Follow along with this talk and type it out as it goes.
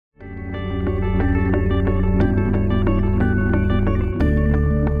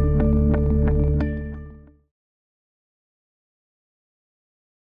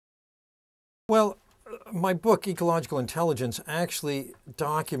My book, Ecological Intelligence, actually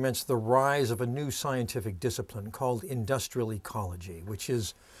documents the rise of a new scientific discipline called industrial ecology, which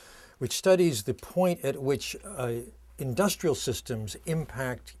studies the point at which industrial systems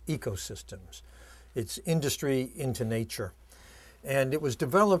impact ecosystems. It's industry into nature. And it was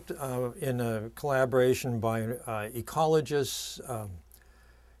developed in a collaboration by ecologists,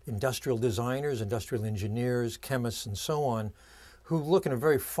 industrial designers, industrial engineers, chemists, and so on, who look in a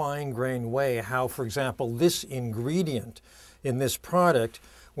very fine-grained way how, for example, this ingredient in this product,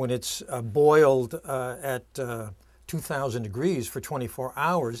 when it's boiled at 2,000 degrees for 24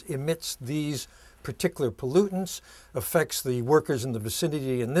 hours, emits these particular pollutants, affects the workers in the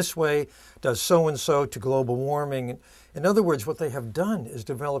vicinity in this way, does so-and-so to global warming. In other words, what they have done is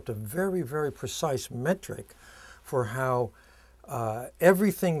developed a very, very precise metric for how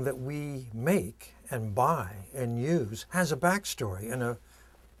everything that we make and buy and use has a backstory and a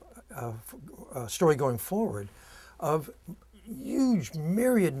story going forward of huge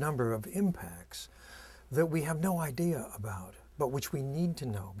myriad number of impacts that we have no idea about, but which we need to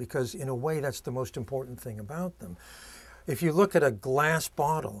know, because in a way that's the most important thing about them. If you look at a glass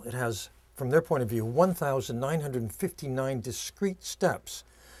bottle, it has, from their point of view, 1,959 discrete steps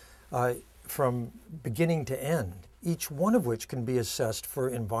from beginning to end, each one of which can be assessed for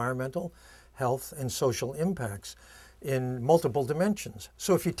environmental, health, and social impacts in multiple dimensions.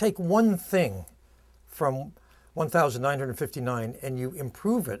 So if you take one thing from 1,959 and you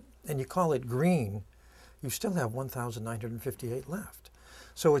improve it and you call it green, you still have 1,958 left.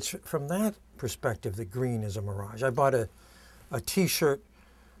 So it's from that perspective that green is a mirage. I bought a t-shirt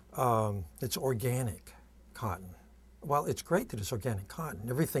that's organic cotton. Well, it's great that it's organic cotton.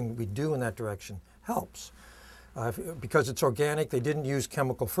 Everything we do in that direction helps. Because it's organic, they didn't use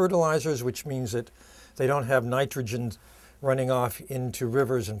chemical fertilizers, which means that they don't have nitrogen running off into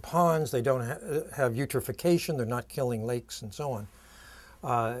rivers and ponds. They don't have eutrophication. They're not killing lakes and so on.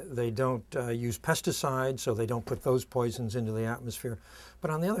 They don't use pesticides, so they don't put those poisons into the atmosphere.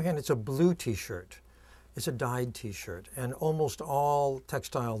 But on the other hand, it's a blue t-shirt. It's a dyed t-shirt. And almost all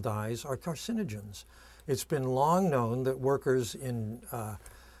textile dyes are carcinogens. It's been long known that workers in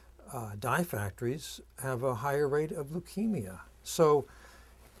dye factories have a higher rate of leukemia. So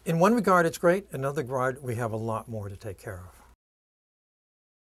in one regard it's great, in another regard we have a lot more to take care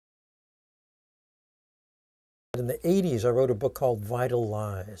of. In the 80s I wrote a book called Vital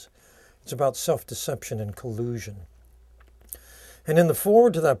Lies. It's about self-deception and collusion. And in the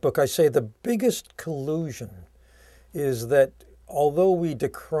foreword to that book I say the biggest collusion is that although we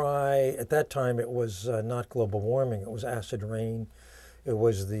decry, at that time it was not global warming, it was acid rain, it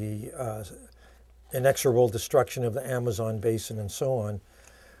was the inexorable destruction of the Amazon basin and so on.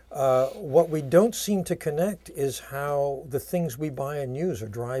 What we don't seem to connect is how the things we buy and use are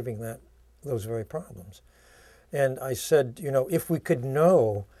driving those very problems. And I said, you know, if we could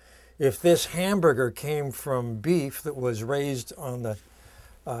know if this hamburger came from beef that was raised on the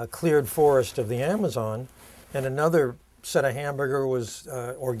cleared forest of the Amazon, and another set of hamburger was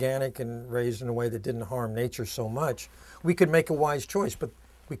organic and raised in a way that didn't harm nature so much, we could make a wise choice, but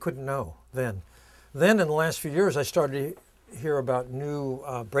we couldn't know then. Then in the last few years, I started to hear about new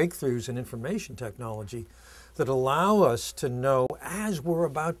breakthroughs in information technology that allow us to know as we're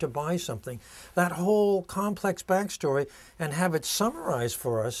about to buy something, that whole complex backstory, and have it summarized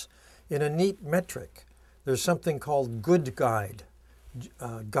for us in a neat metric. There's something called Good Guide,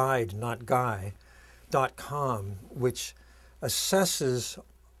 guide, not guy, .com, which assesses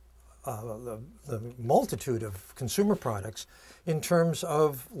the multitude of consumer products in terms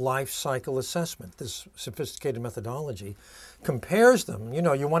of life cycle assessment. This sophisticated methodology compares them. You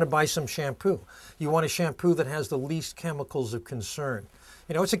know, you want to buy some shampoo. You want a shampoo that has the least chemicals of concern.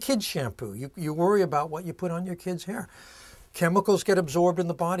 You know, it's a kid's shampoo. You worry about what you put on your kid's hair. Chemicals get absorbed in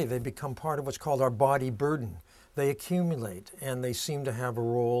the body. They become part of what's called our body burden. They accumulate, and they seem to have a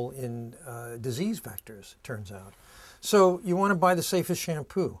role in disease vectors, it turns out. So you want to buy the safest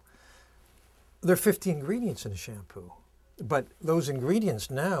shampoo. There are 50 ingredients in a shampoo, but those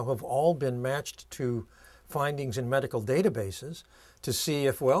ingredients now have all been matched to findings in medical databases to see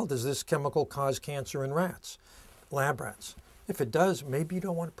if, well, does this chemical cause cancer in rats, lab rats? If it does, maybe you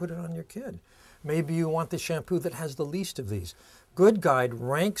don't want to put it on your kid. Maybe you want the shampoo that has the least of these. Good Guide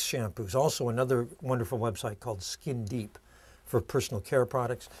ranks shampoos, also another wonderful website called Skin Deep for personal care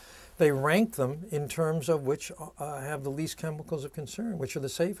products. They rank them in terms of which have the least chemicals of concern, which are the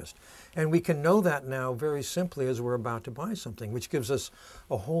safest. And we can know that now very simply as we're about to buy something, which gives us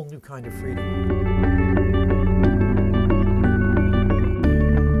a whole new kind of freedom.